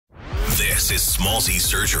This is Smallzy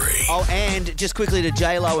Surgery. Oh, and just quickly to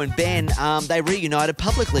J-Lo and Ben, they reunited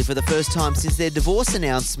publicly for the first time since their divorce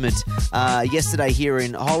announcement yesterday here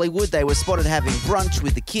in Hollywood. They were spotted having brunch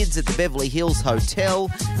with the kids at the Beverly Hills Hotel.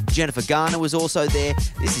 Jennifer Garner was also there.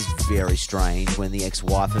 This is very strange when the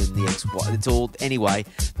ex-wife and the ex-wife, it's all... Anyway,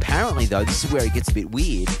 apparently, though, this is where it gets a bit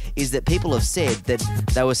weird, is that people have said that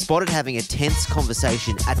they were spotted having a tense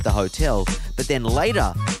conversation at the hotel, but then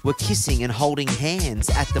later were kissing and holding hands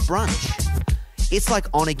at the brunch. It's like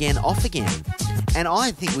on again, off again. And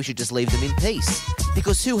I think we should just leave them in peace.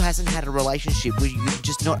 Because who hasn't had a relationship where you're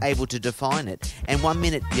just not able to define it? And one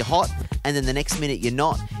minute you're hot, and then the next minute you're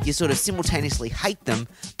not. You sort of simultaneously hate them,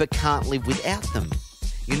 but can't live without them.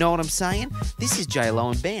 You know what I'm saying? This is J-Lo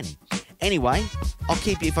and Ben. Anyway, I'll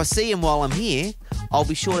keep you, if I see him while I'm here, I'll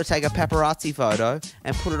be sure to take a paparazzi photo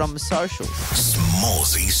and put it on my socials.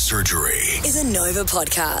 Smallzy Surgery is a Nova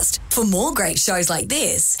podcast. For more great shows like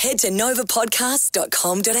this, head to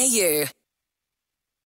novapodcast.com.au.